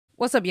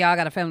What's up, y'all? I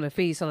got a family to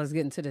feed, so let's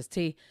get into this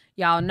tea.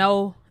 Y'all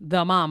know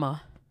the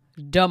mama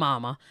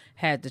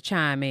had to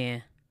chime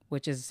in,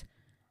 which is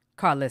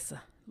Carlissa.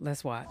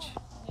 Let's watch.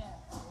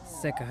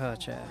 Sick of her,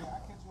 child.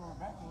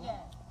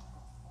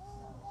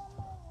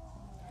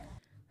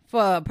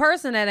 For a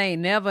person that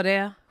ain't never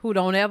there, who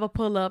don't ever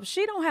pull up,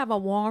 she don't have a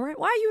warrant.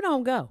 Why you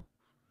don't go?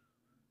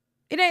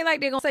 It ain't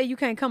like they're going to say you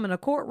can't come in a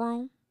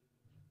courtroom.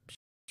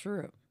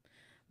 True.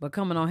 But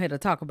coming on here to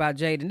talk about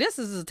Jaden, this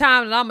is the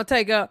time that I'm going to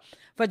take up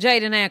for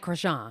Jaden and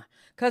Chrisean.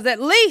 Because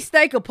at least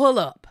they could pull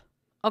up.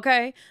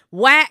 Okay?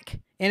 Whack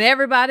and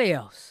everybody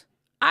else.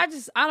 I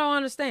don't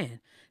understand.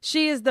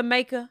 She is the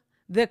maker,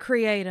 the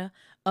creator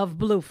of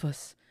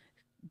Blueface.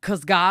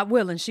 Because God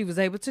willing, she was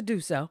able to do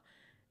so.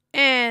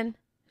 And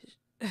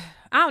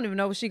I don't even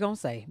know what she going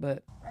to say.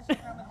 But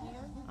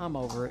I'm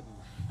over it.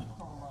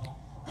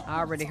 I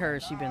already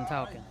heard she been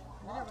talking.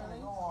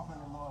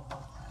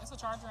 It's a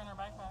charger in her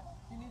backpack.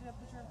 You need a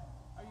picture?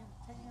 Are you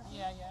taking her?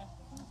 Yeah.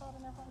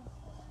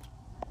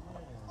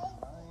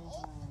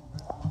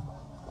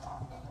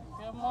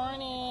 Good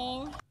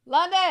morning.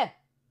 London!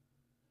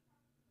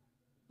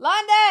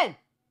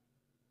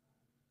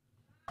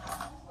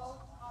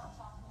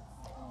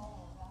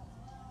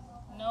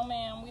 No,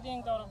 ma'am. We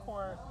didn't go to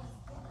court.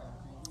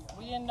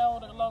 We didn't know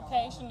the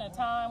location, the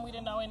time. We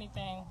didn't know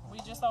anything. We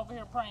just over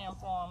here praying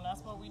for them.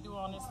 That's what we do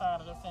on this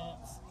side of the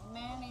fence.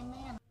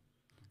 Amen.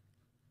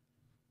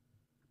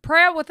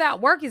 Prayer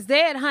without work is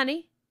dead,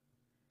 honey.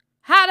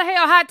 How the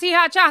hell hot tea,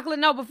 hot chocolate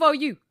know before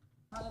you?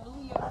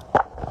 Hallelujah.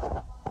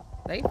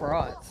 They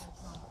frauds.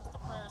 The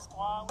prayer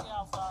squad, we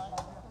outside.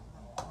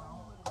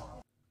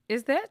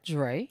 Is that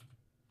Dre?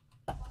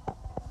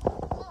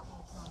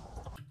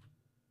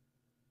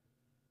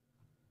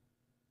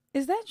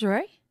 Is that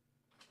Dre?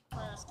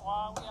 Prayer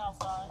squad, we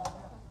outside.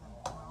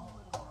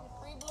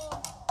 Free blue.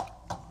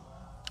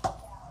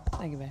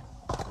 Thank you, babe.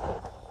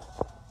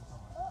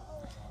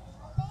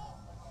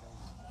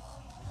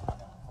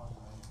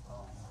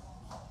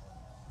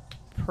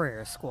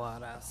 Prayer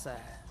squad outside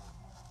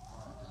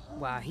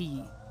while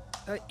he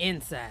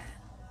inside.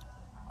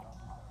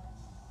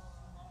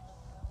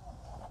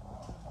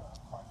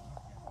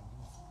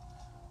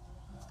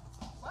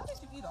 Why did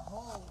you eat a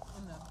hole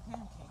in the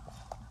pancake?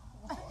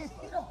 Why did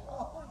you eat a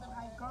hole in the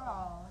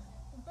girl?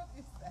 What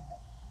is that?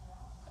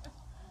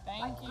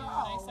 Thank you.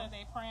 They said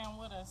they praying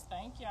with us.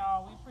 Thank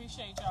y'all. We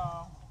appreciate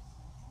y'all.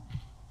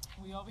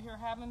 We over here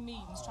having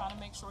meetings, trying to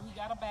make sure he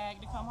got a bag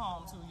to come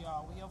home to,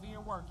 y'all. We over here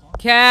working.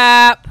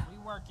 Cap. We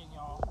working,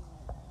 y'all.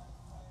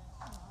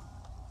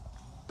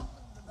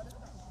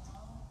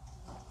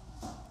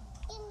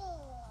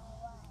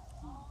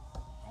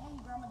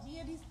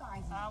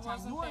 I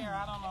wasn't there.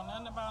 I don't know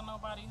nothing about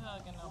nobody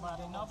hugging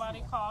nobody.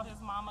 Nobody called his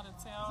mama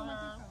to tell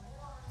her.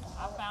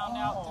 I found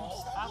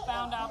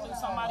out through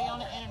somebody on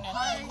the internet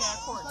that he had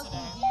court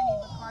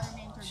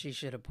today. She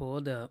should have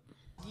pulled up.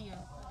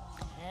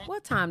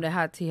 What time did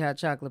Hot Tea Hot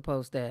Chocolate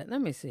post that?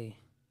 Let me see.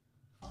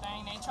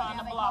 Dang, they trying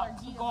to block.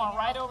 Going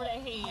right over their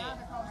head.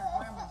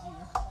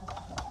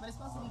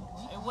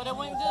 It would have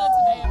went good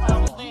today if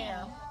I was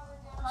there.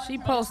 She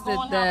posted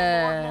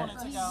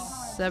that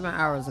 7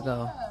 hours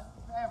ago.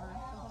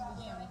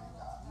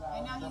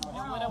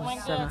 It would have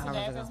went good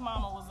today if his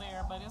mama was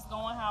there, but it's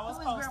going how it's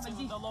supposed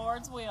to. The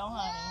Lord's will,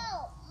 honey.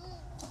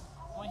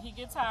 When he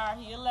gets tired,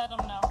 he'll let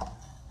him know.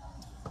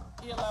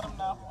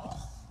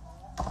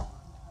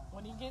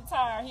 When he gets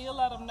tired, he'll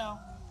let him know.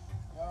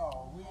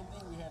 Yo, we didn't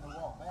think we had to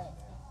walk back.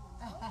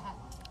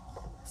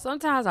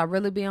 Sometimes I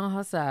really be on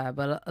her side,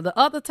 but the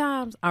other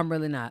times I'm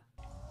really not.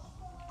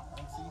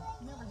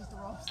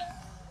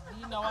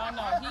 You know, I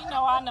know. He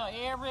know, I know.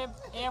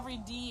 Every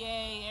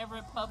DA,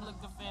 every public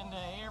defender,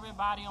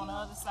 everybody on the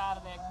other side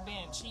of that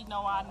bench, he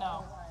know, I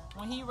know.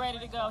 When he ready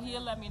to go,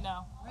 he'll let me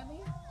know.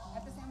 Really?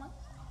 At the same one?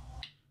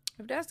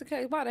 If that's the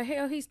case, why the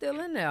hell he still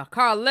in there?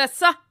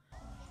 Carlissa? I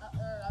don't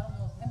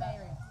know. In that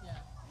area. Yeah.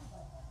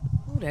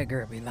 Who that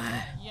girl be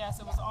lying? Yes,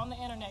 it was on the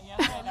internet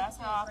yesterday. That's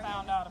how I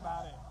found out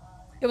about it.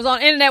 It was on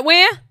the internet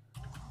when?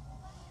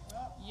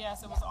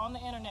 Yes, it was on the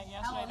internet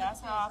yesterday. That's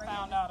how I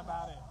found out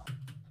about it.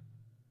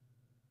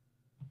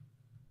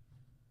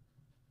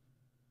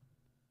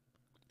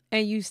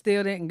 And you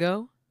still didn't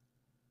go?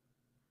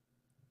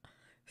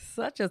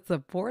 Such a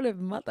supportive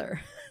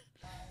mother.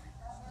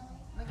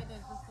 Look at this.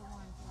 This is the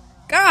one.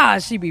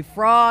 God, she be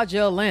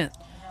fraudulent.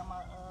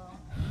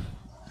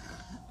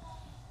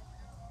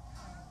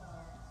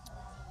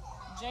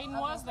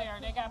 Jaden was there.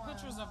 They got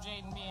pictures of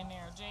Jaden being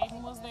there.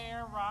 Jaden was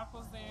there. Rock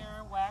was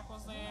there. Wack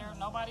was there.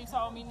 Nobody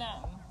told me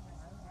nothing.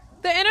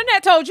 The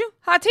internet told you.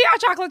 Hot Tea Hot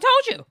Chocolate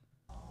told you.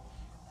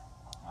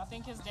 I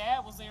think his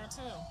dad was there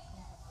too.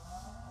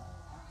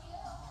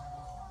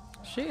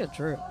 She a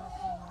trip.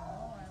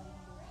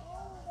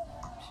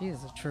 She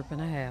is a trip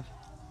and a half.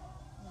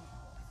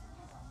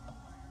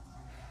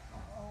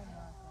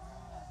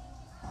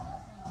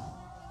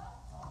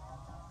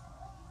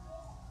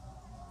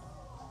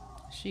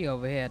 She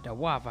over here at the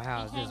Waffle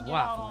House just get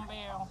out waffling. on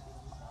bail.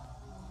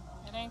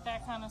 It ain't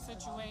that kind of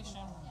situation.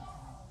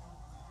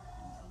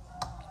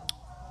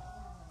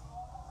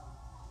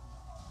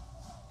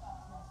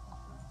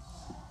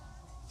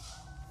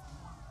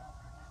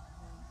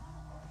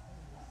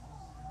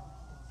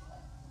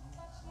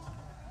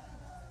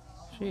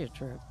 She a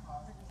trip.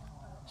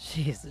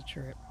 She is a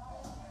trip.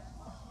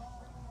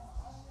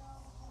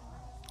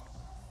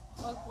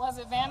 Was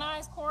it Van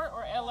Nuys court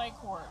or LA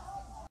court?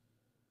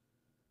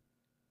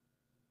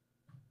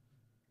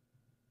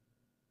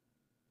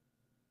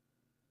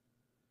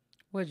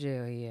 What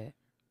jail he at?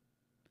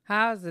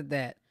 How is it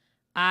that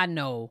I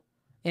know,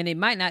 and it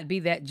might not be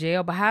that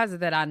jail, but how is it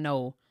that I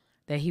know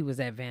that he was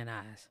at Van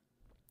Nuys?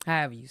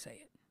 However you say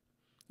it.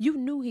 You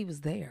knew he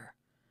was there.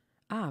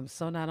 I'm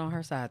so not on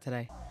her side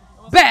today.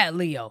 Bad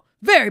Leo.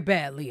 Very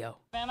bad Leo.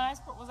 Van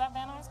Nuys court? Was that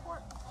Van Nuys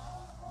court?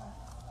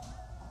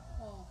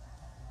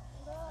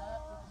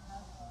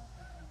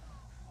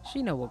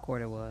 She know what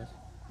court it was.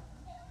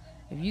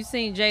 If you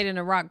seen Jada in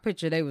the Rock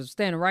picture, they was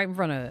standing right in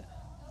front of it.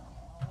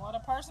 Well, the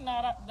person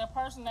that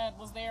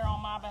was there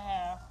on my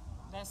behalf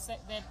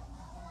that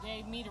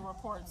gave me the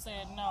report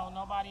said no,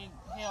 nobody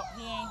helped.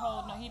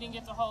 He didn't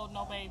get to hold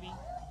no baby.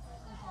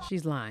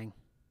 She's lying.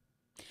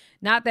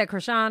 Not that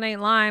Chrisean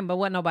ain't lying, but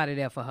wasn't nobody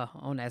there for her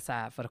on that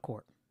side for the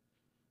court.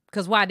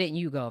 Because why didn't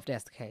you go if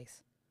that's the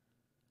case?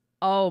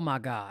 Oh, my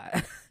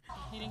God.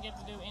 He didn't get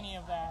to do any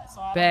of that.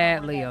 So I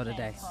Bad Leo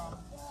today.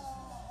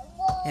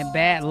 And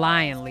bad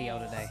lying Leo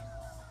today.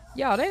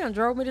 Y'all, they done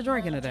drove me to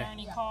drinking today.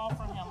 Journey called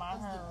from him, I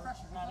heard.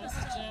 Now, this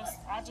is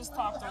I just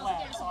talked to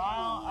Wax, so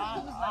I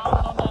don't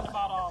know nothing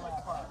about all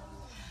that part.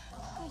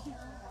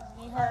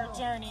 He heard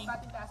Journey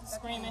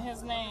screaming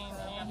his name,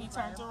 and he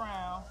turned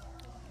around,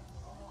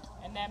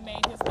 and that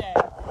made his day.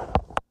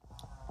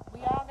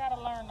 We all got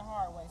to learn the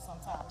hard way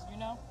sometimes, you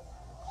know?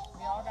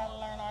 We all got to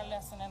learn our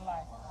lesson in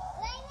life.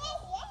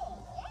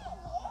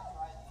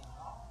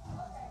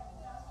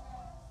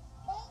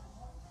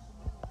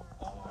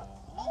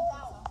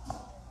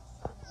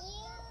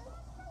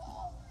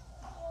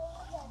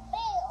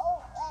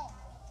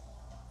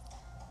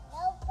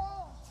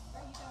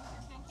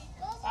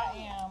 I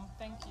am,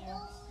 thank you.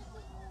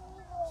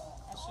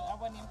 I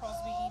wasn't even supposed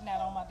to be eating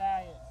that on my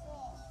diet.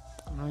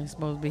 I ain't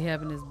supposed to be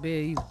having this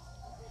beer either.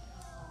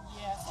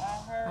 Yes,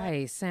 I heard. I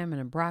ate salmon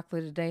and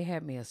broccoli today,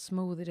 had me a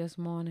smoothie this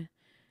morning,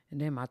 and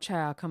then my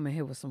child come in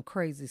here with some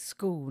crazy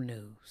school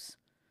news.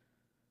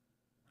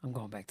 I'm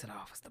going back to the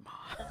office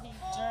tomorrow.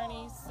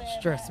 Journey said,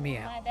 Stress me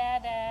out. My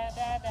dad,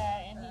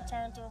 and he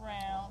turned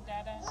around,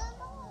 dada.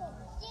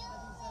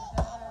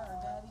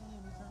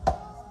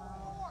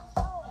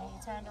 And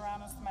he turned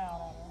around and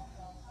smiled at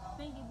her.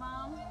 Thank you,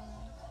 Mom.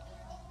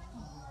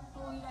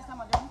 Who you guys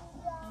talking about, Daddy?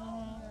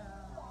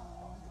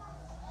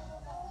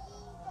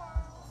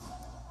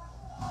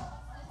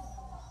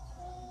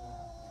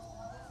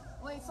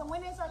 Wait, so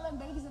when they start letting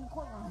babies in the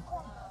courtroom?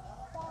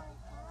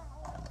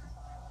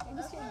 They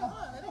just can't go.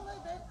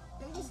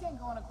 They just can't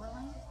go in the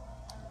courtroom.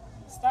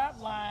 Stop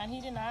lying. He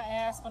did not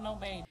ask for no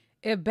baby.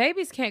 If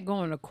babies can't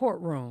go in the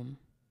courtroom,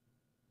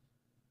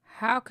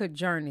 how could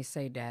Journey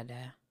say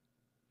dada?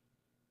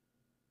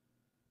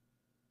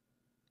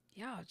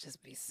 Y'all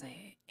just be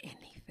saying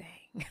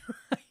anything.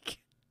 Like,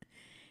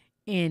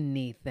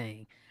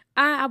 anything.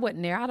 I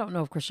wasn't there. I don't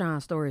know if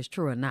Chrisean's story is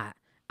true or not.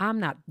 I'm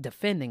not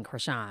defending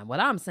Chrisean. What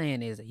I'm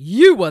saying is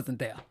you wasn't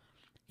there.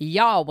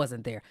 Y'all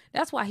wasn't there.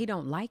 That's why he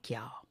don't like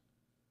y'all.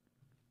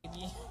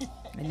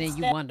 And then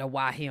you wonder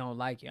why he don't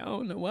like you. I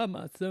don't know why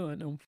my son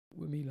don't f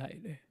with me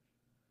like that.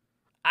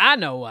 I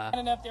know why.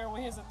 Standing up there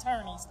with his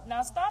attorneys.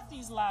 Now stop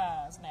these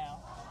lies now.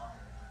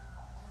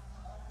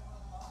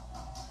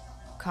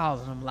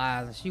 Calling them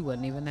lies and she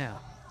wasn't even there.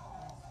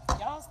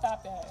 Y'all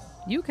stop that.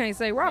 You can't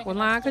say Rock was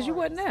lying because you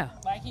wasn't there.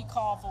 Like he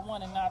called for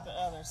one and not the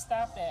other.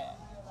 Stop that.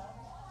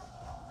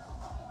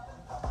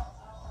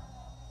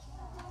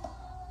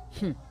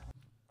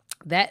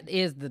 That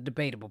is the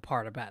debatable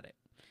part about it.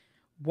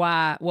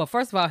 Why? Well,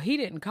 first of all, he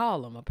didn't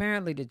call him.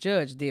 Apparently the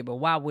judge did, but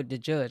why would the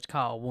judge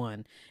call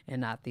one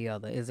and not the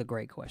other is a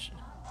great question.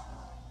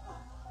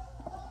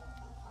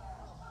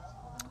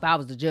 If I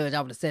was the judge,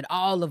 I would have said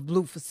all of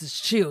Blueface's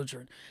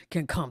children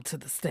can come to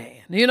the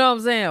stand. You know what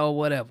I'm saying? Or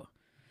whatever.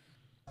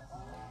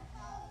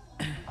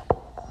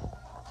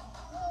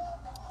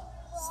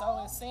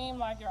 So it seemed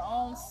like your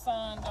own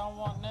son don't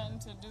want nothing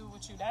to do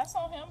with you. That's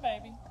on him,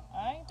 baby.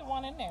 I ain't the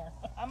one in there.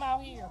 I'm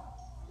out here.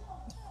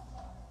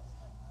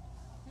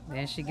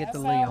 Then she get That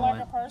the sounds Leo like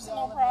on. a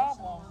personal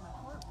problem.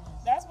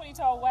 That's what he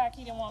told Wack.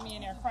 He didn't want me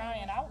in there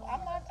crying.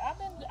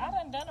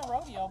 I done a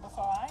rodeo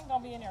before. I ain't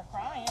gonna be in there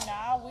crying.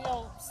 Now I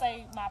will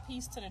say my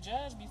piece to the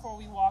judge before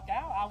we walk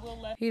out. I will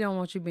let He don't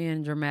want you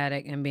being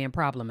dramatic and being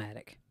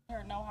problematic.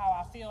 her know how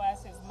I feel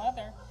as his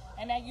mother,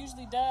 and that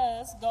usually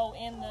does go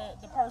in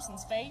the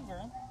person's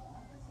favor.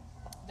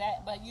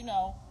 But you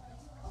know,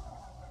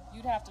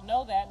 you'd have to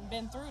know that and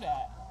been through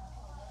that.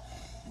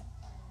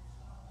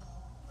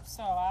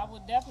 So I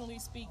would definitely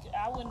speak.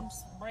 I wouldn't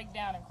break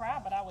down and cry,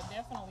 but I would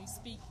definitely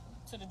speak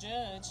to the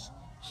judge.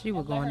 She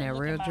was going there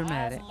real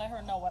dramatic. And let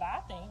her know what I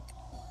think.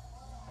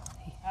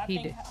 I He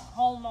think did.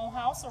 home on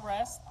house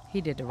arrest.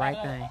 He did the right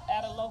thing.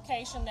 At a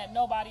location that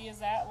nobody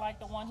is at, like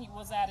the one he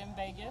was at in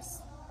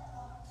Vegas.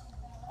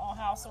 On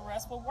house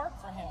arrest would work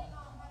for him.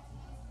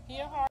 He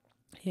a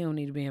He don't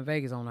need to be in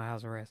Vegas on the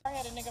house arrest.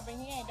 hard-headed nigga, but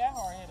he ain't that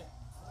hard-headed.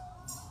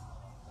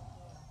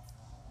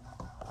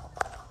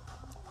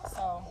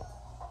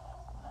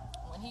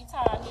 he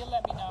tired, he'll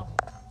let me know.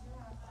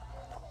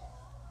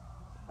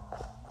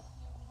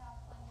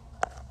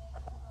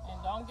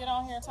 And don't get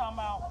on here talking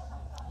about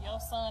your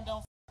son don't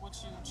f with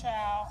you,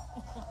 child.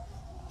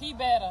 He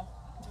better.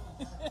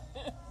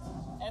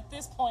 At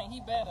this point,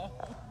 he better.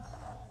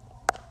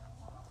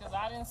 Because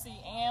I didn't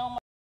see Am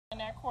in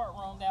that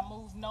courtroom that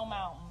moved no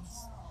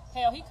mountains.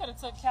 Hell, he could have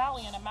took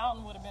Callie and a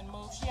mountain would have been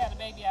moved. She had a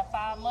baby at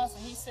 5 months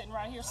and he's sitting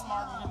right here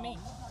smarter than me.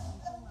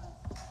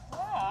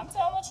 Yeah, I'm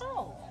telling the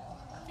truth.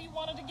 If he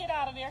wanted to get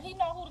out of there, he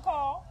know who to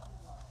call.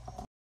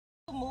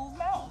 Move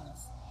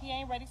mountains. He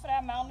ain't ready for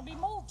that mountain to be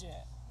moved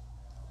yet.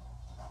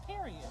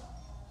 Period.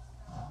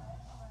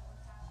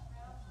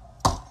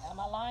 Am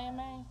I lying,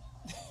 man?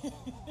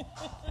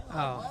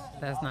 Oh,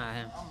 that's not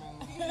him.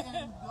 He's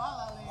in La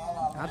La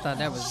Land. I thought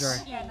that was Dre.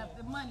 He had enough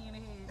the money in the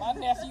head. My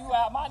nephew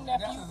out. My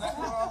That's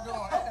exactly what I'm doing.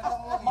 I had no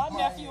money. My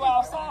nephew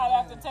outside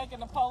after taking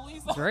the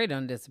police. Dre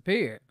done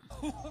disappeared.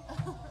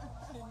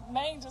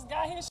 Man just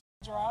got his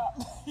shit dropped.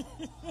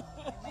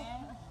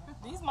 Man.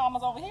 These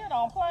mamas over here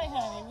don't play,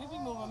 honey. We be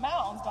moving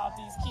mountains about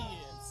these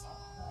kids.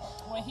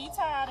 When he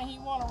tired and he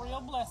want a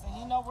real blessing,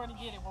 he know where to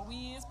get it. But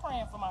we is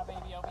praying for my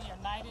baby over here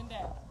night and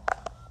day.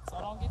 So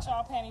don't get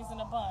y'all panties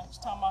in a bunch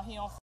talking about he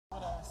don't f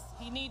with us.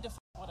 He need to f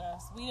with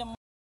us. We them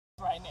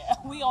right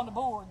now. We on the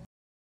board.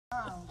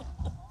 Y'all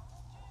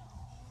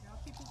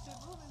keep this shit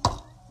moving.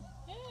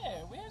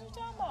 Yeah, what are you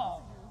talking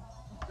about?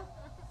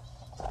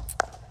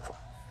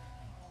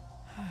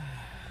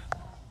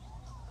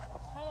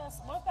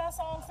 What that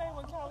song say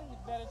with Kelly? You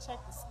better check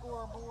the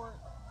scoreboard.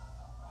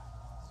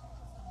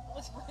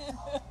 What's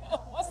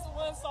the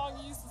one song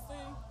you used to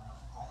sing?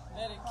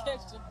 Better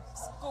catch the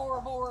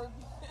scoreboard.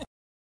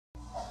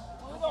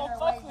 We gonna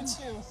fuck with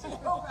you.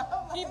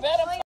 He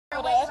better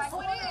fuck with us.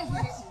 What is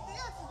it?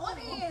 What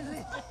is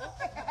it?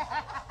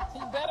 He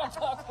better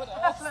fuck with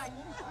us.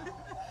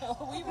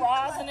 We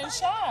rising and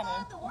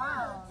shining.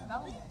 Wow,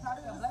 don't talk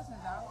your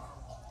blessings out.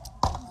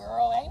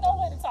 Girl, ain't no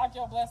way to talk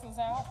your blessings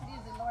out. It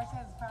is the Lord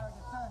says the power of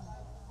the tongue.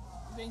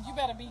 Then you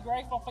better be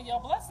grateful for your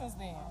blessings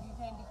then. You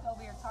can't be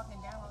over here talking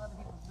down on other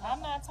people's blessings.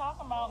 I'm not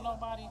talking about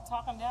nobody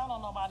talking down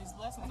on nobody's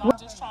blessings. I'm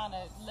just trying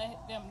to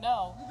let them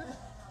know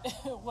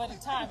what the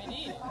time it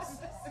is.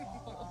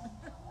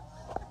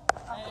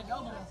 Talk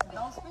your blessings.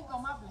 Don't speak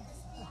on my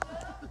blessings.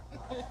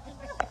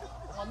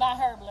 Well, not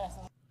her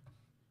blessings.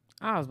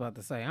 I was about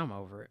to say, I'm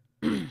over it.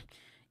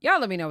 Y'all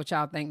let me know what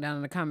y'all think down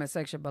in the comment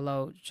section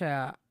below.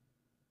 Child.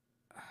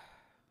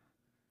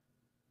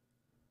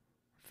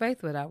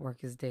 Faith without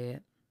work is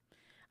dead.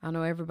 I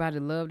know everybody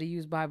love to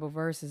use Bible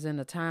verses in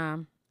a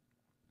time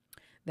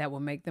that will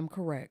make them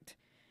correct.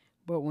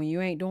 But when you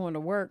ain't doing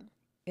the work,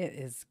 it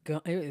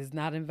is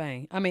not in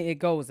vain. I mean, it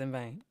goes in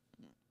vain.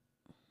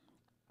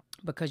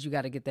 Because you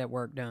got to get that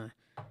work done,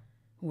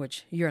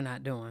 which you're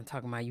not doing.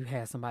 Talking about you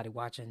had somebody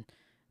watching.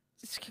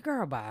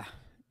 Girl, bye.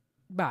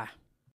 Bye.